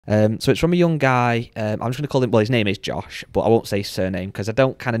So it's from a young guy. I'm just going to call him. Well, his name is Josh, but I won't say his surname because I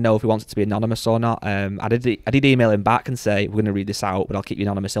don't kind of know if he wants it to be anonymous or not. I did email him back and say we're going to read this out, but I'll keep you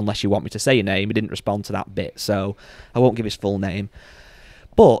anonymous unless you want me to say your name. He didn't respond to that bit, so I won't give his full name.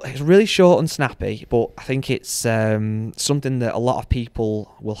 But it's really short and snappy. But I think it's something that a lot of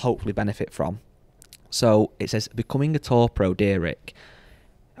people will hopefully benefit from. So it says, becoming a tour pro, dear Rick.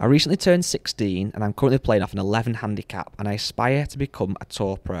 I recently turned 16 and I'm currently playing off an 11 handicap and I aspire to become a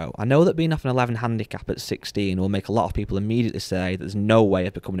tour pro. I know that being off an 11 handicap at 16 will make a lot of people immediately say that there's no way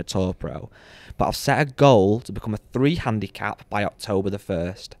of becoming a tour pro, but I've set a goal to become a 3 handicap by October the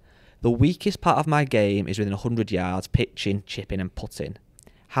 1st. The weakest part of my game is within 100 yards, pitching, chipping and putting.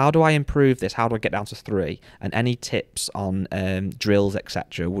 How do I improve this? How do I get down to 3? And any tips on drills,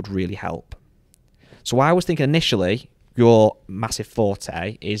 etc. would really help. So I was thinking initially, your massive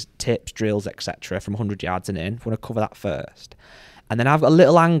forte is tips, drills, etc. from 100 yards and in. I want to cover that first. And then I've got a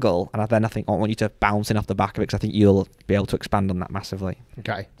little angle, and then I think I want you to bounce in off the back of it because I think you'll be able to expand on that massively.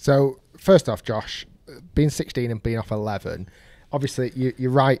 Okay. So first off, Josh, being 16 and being off 11, obviously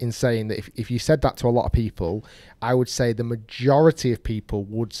you're right in saying that if you said that to a lot of people, I would say the majority of people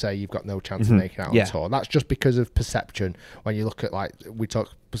would say you've got no chance of making it out on tour. That's just because of perception. When you look at, like, we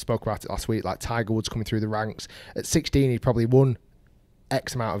spoke about it last week, like Tiger Woods coming through the ranks. At 16, he probably won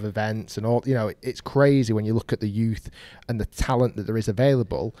X amount of events and all. You know, it's crazy when you look at the youth and the talent that there is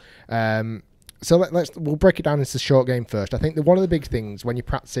available. So we'll break it down into the short game first. I think that one of the big things when you're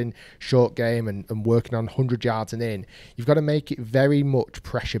practicing short game and working on 100 yards and in, you've got to make it very much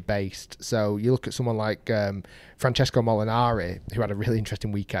pressure based. So you look at someone like Francesco Molinari, who had a really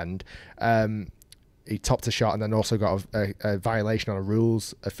interesting weekend. He topped a shot and then also got a violation on a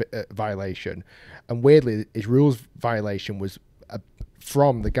rules violation. And weirdly, his rules violation was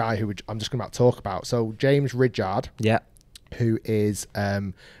from the guy who I'm just going to talk about. So James Ridyard, who is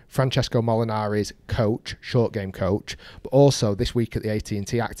Francesco Molinari's coach, short game coach, but also this week at the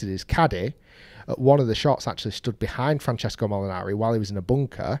AT&T acted as caddy. One of the shots actually stood behind Francesco Molinari while he was in a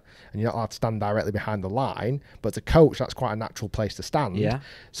bunker, and you're not allowed to stand directly behind the line, but as a coach, that's quite a natural place to stand.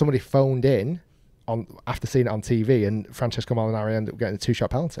 Somebody phoned in after seeing it on TV, and Francesco Molinari ended up getting a 2-shot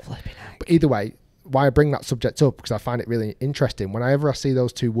penalty. But either way, why I bring that subject up, because I find it really interesting. Whenever I see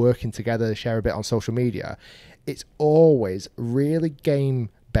those two working together, share a bit on social media, it's always really game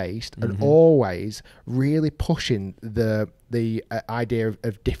based and always really pushing the idea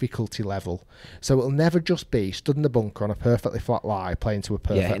of difficulty level. So it'll never just be stood in the bunker on a perfectly flat lie playing to a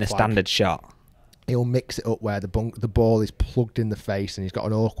perfect in a standard shot. He'll mix it up where the ball is plugged in the face and he's got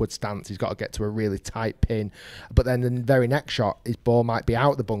an awkward stance. He's got to get to a really tight pin. But then the very next shot, his ball might be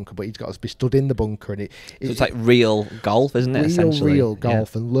out the bunker, but he's got to be stood in the bunker. And it's like real golf, isn't it? Essentially, real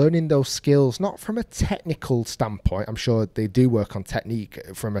golf, and learning those skills, not from a technical standpoint. I'm sure they do work on technique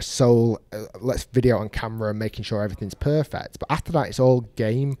from a soul. Let's video on camera and making sure everything's perfect. But after that, it's all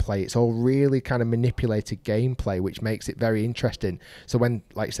gameplay. It's all really kind of manipulated gameplay, which makes it very interesting. So when,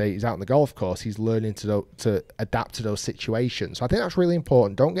 like you say, he's out on the golf course, he's learning to adapt to those situations. So I think that's really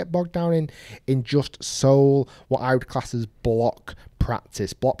important. Don't get bogged down in just what I would class as block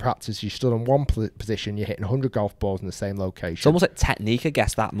practice. Block practice, you stood on one position, you're hitting 100 golf balls in the same location. It's almost like technique, I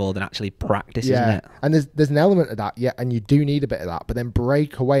guess, that more than actually practice, isn't it? And there's an element of that, and you do need a bit of that, but then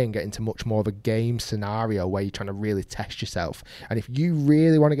break away and get into much more of a game scenario where you're trying to really test yourself. And if you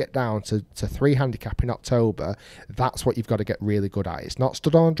really want to get down to 3 handicap in October, that's what you've got to get really good at. It's not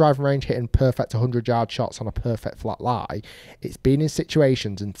stood on a driving range hitting perfect 100-yard shots on a perfect flat lie. It's being in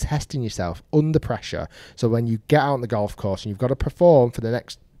situations and testing yourself under pressure. So when you get out on the golf course and you've got to perform for the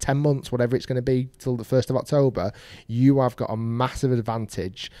next 10 months, whatever it's going to be, till the 1st of October, you have got a massive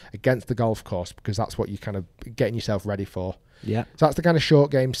advantage against the golf course because that's what you're kind of getting yourself ready for. So that's the kind of short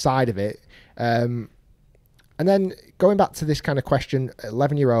game side of it. And then going back to this kind of question,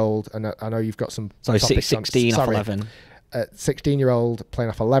 11-year-old, and I know you've got some... Sorry, 16 off 11. 16-year-old playing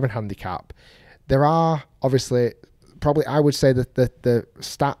off 11 handicap. There are, obviously, probably I would say that the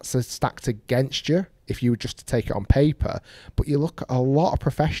stats are stacked against you if you were just to take it on paper, but you look at a lot of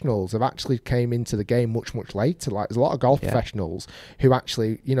professionals have actually came into the game much later. Like there's a lot of golf professionals who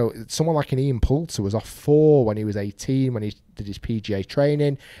actually, someone like an Ian Poulter was off 4 when he was 18 when he did his PGA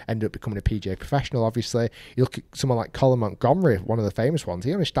training, ended up becoming a PGA professional. Obviously, you look at someone like Colin Montgomery, one of the famous ones.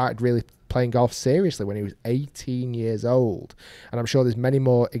 He only started really playing golf seriously when he was 18 years old, and I'm sure there's many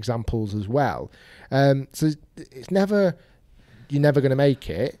more examples as well. So it's never, you're never going to make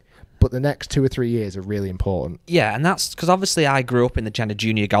it. But the next 2 or 3 years are really important. Yeah, and that's because obviously I grew up in the kind of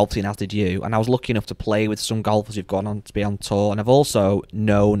junior golf scene, as did you, and I was lucky enough to play with some golfers who've gone on to be on tour, and I've also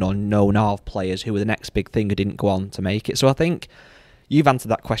known of players who were the next big thing who didn't go on to make it. So I think you've answered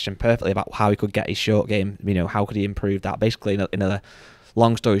that question perfectly about how he could get his short game. How could he improve that? Basically, in a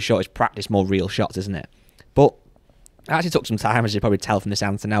long story short, it's practice more real shots, isn't it? But it actually took some time, as you probably tell from this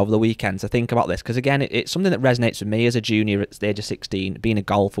answer now, over the weekend to think about this, because again, it's something that resonates with me as a junior at the age of 16. Being a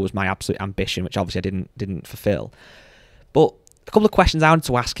golfer was my absolute ambition, which obviously I didn't fulfil. But a couple of questions I wanted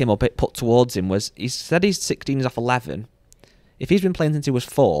to ask him or put towards him was, he said he's 16, he's off 11. If he's been playing since he was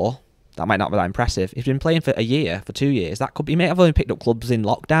 4, that might not be that impressive. If he's been playing for a year, for 2 years, that could be. He may have only picked up clubs in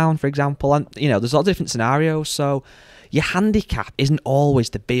lockdown, for example, and there's lots of different scenarios. So your handicap isn't always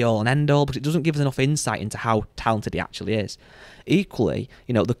the be-all and end-all, but it doesn't give us enough insight into how talented he actually is. Equally,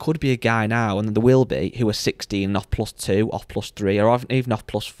 there could be a guy now, and there will be, who are 16 and off +2, off +3, or even off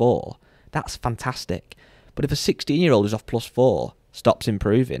 +4. That's fantastic. But if a 16-year-old who's off +4 stops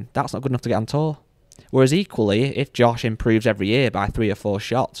improving, that's not good enough to get on tour. Whereas equally, if Josh improves every year by 3 or 4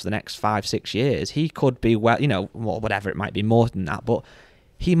 shots for the next 5-6 years, he could be, whatever it might be, more than that, but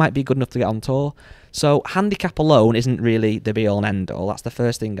he might be good enough to get on tour. So handicap alone isn't really the be-all and end-all. That's the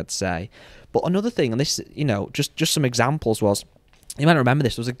first thing I'd say. But another thing, and this, just some examples was, you might remember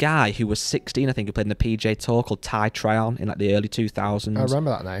this, there was a guy who was 16, I think, who played in the PJ Tour called Ty Tryon in the early 2000s. I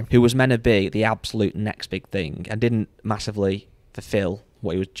remember that name. Who was meant to be the absolute next big thing and didn't massively fulfill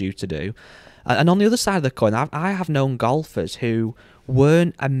what he was due to do. And on the other side of the coin, I have known golfers who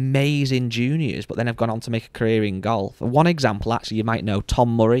weren't amazing juniors, but then have gone on to make a career in golf. And one example, actually, you might know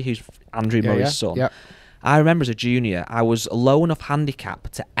Tom Murray, who's Andrew Murray's son. Yeah. I remember as a junior, I was low enough handicap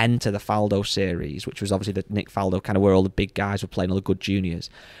to enter the Faldo series, which was obviously the Nick Faldo kind of where all the big guys were playing, all the good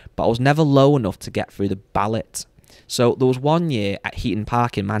juniors. But I was never low enough to get through the ballot. So there was one year at Heaton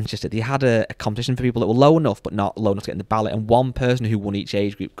Park in Manchester, they had a competition for people that were low enough but not low enough to get in the ballot, and one person who won each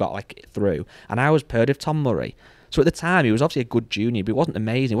age group got through. And I was paired with Tom Murray. So at the time, he was obviously a good junior, but he wasn't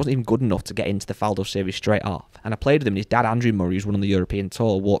amazing. He wasn't even good enough to get into the Faldo series straight off. And I played with him, and his dad, Andrew Murray, who's run on the European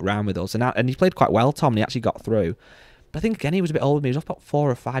Tour, walked around with us. And he played quite well, Tom, and he actually got through. But I think, again, he was a bit older than me. He was off about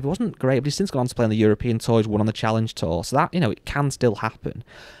 4 or 5. He wasn't great, but he's since gone on to play on the European Tour. He's won on the Challenge Tour. So that, it can still happen.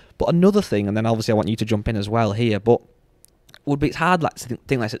 But another thing, and then obviously I want you to jump in as well here, but it's hard to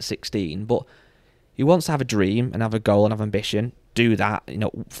think like at 16, but he wants to have a dream and have a goal and have ambition. Do that,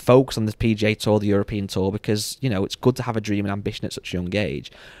 focus on the PGA Tour, the European Tour, because, it's good to have a dream and ambition at such a young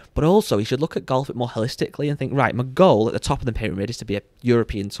age. But also, he should look at golf a bit more holistically and think, right, my goal at the top of the pyramid is to be a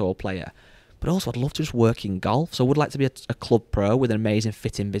European Tour player. But also, I'd love to just work in golf. So I would like to be a club pro with an amazing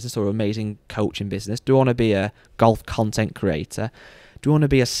fitting business or an amazing coaching business. Do I want to be a golf content creator? Do you want to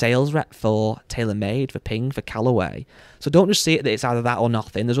be a sales rep for TaylorMade, for Ping, for Callaway? So don't just see it that it's either that or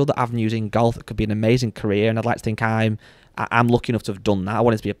nothing. There's other avenues in golf that could be an amazing career, and I'd like to think I'm lucky enough to have done that. I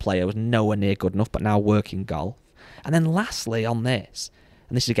wanted to be a player. I was nowhere near good enough, but now work in golf. And then lastly on this,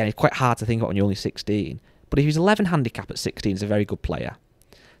 and this is again, it's quite hard to think about when you're only 16, but if he's 11 handicap at 16, he's a very good player.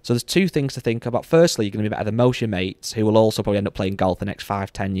 So there's 2 things to think about. Firstly, you're going to be better than most of your mates who will also probably end up playing golf the next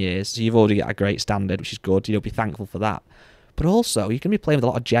 5-10 years. So you've already got a great standard, which is good. You'll be thankful for that. But also, you're going to be playing with a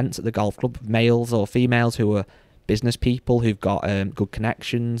lot of gents at the golf club, males or females who are business people, who've got good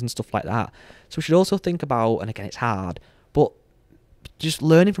connections and stuff like that. So we should also think about, and again, it's hard, but just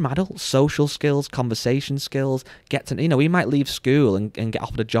learning from adults, social skills, conversation skills, he might leave school and get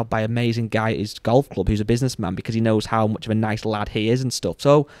offered a job by an amazing guy at his golf club who's a businessman because he knows how much of a nice lad he is and stuff.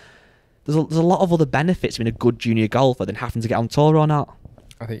 So there's a lot of other benefits of being a good junior golfer than having to get on tour or not.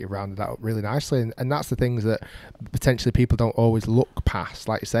 I think you rounded that up really nicely, and that's the things that potentially people don't always look past,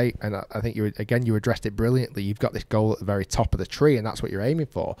 like you say. And I think you addressed it brilliantly. You've got this goal at the very top of the tree, and that's what you're aiming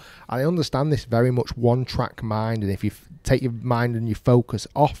for. I understand this very much one-track mind, and if you take your mind and your focus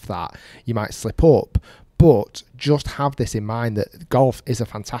off that, you might slip up. But just have this in mind that golf is a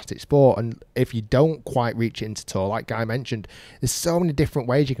fantastic sport, and if you don't quite reach it into tour, like Guy mentioned, there's so many different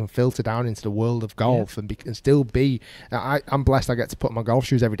ways you can filter down into the world of golf and still be. I'm blessed. I get to put on my golf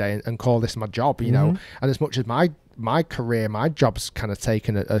shoes every day and call this my job, know. And as much as my career, my job's kind of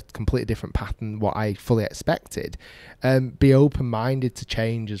taken a completely different path than what I fully expected. Be open-minded to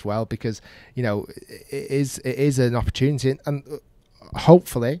change as well, because it is an opportunity, and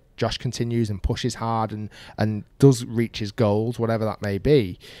hopefully Josh continues and pushes hard and does reach his goals, whatever that may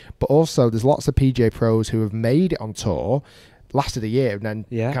be. But also there's lots of PGA pros who have made it on tour, lasted a year and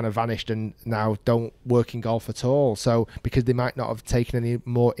then kind of vanished and now don't work in golf at all. So because they might not have taken any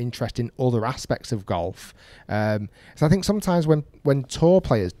more interest in other aspects of golf. So I think sometimes when tour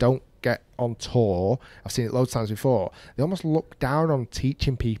players don't get on tour, I've seen it loads of times before, they almost look down on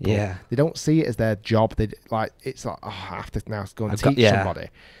teaching people. They don't see it as their job. It's like, oh, I have to now go and teach somebody.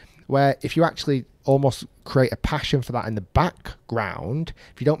 where if you actually almost create a passion for that in the background,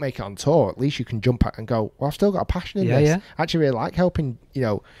 if you don't make it on tour, at least you can jump out and go, well, I've still got a passion in this. Yeah. I actually really like helping,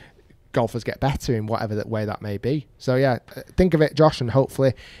 golfers get better in whatever that way that may be. So yeah, think of it, Josh, and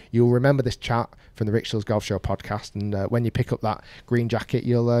hopefully you'll remember this chat from the Rich Shiels Golf Show podcast, and when you pick up that green jacket,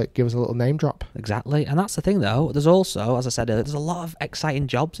 you'll give us a little name drop. Exactly. And that's the thing, though, there's also, as I said earlier, there's a lot of exciting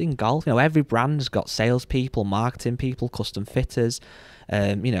jobs in golf. Every brand's got salespeople, marketing people, custom fitters,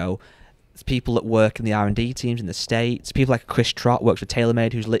 people that work in the R&D teams in the States. People like Chris Trott works for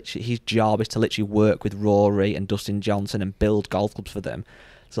TaylorMade, who's literally, his job is to literally work with Rory and Dustin Johnson and build golf clubs for them.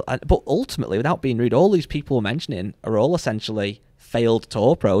 So, but ultimately, without being rude, all these people we're mentioning are all essentially failed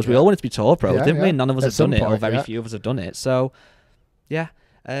tour pros. We all wanted to be tour pros, didn't we? None of us have done it, or very few of us have done it. So, yeah.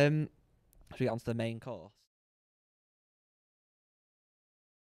 Should we get on to the main course?